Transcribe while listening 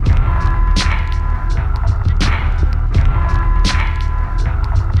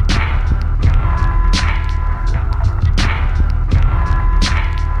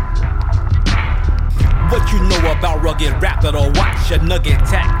nugget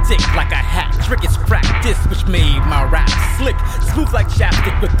tactic like a hat trick. It's practice which made my rap slick, smooth like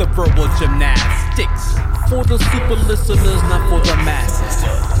chapstick with the verbal gymnastics. For the super listeners, not for the masses.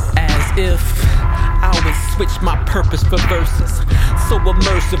 As if I would switch my purpose for verses, so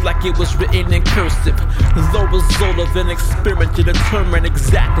immersive like it was written in cursive. The result of an experiment to determine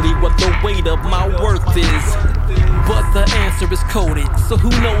exactly what the weight of my worth is. But the answer is coded, so who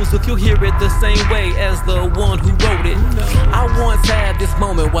knows if you'll hear it the same way as the one who wrote it. I once had this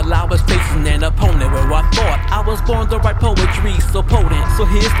moment while I was facing an opponent where I thought I was born to write poetry so potent. So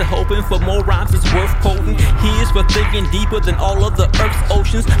here's to hoping for more rhymes that's worth quoting. Here's for thinking deeper than all of the earth's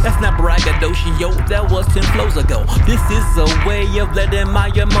oceans. That's not braggadocio, that was 10 flows ago. This is a way of letting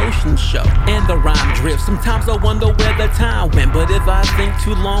my emotions show. And the rhyme drifts, sometimes I wonder where the time went. But if I think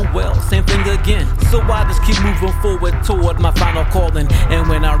too long, well, same thing again. So I just keep moving forward toward my final calling. And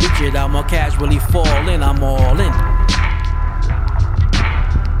when I reach it, I'ma casually fall in, I'm all in.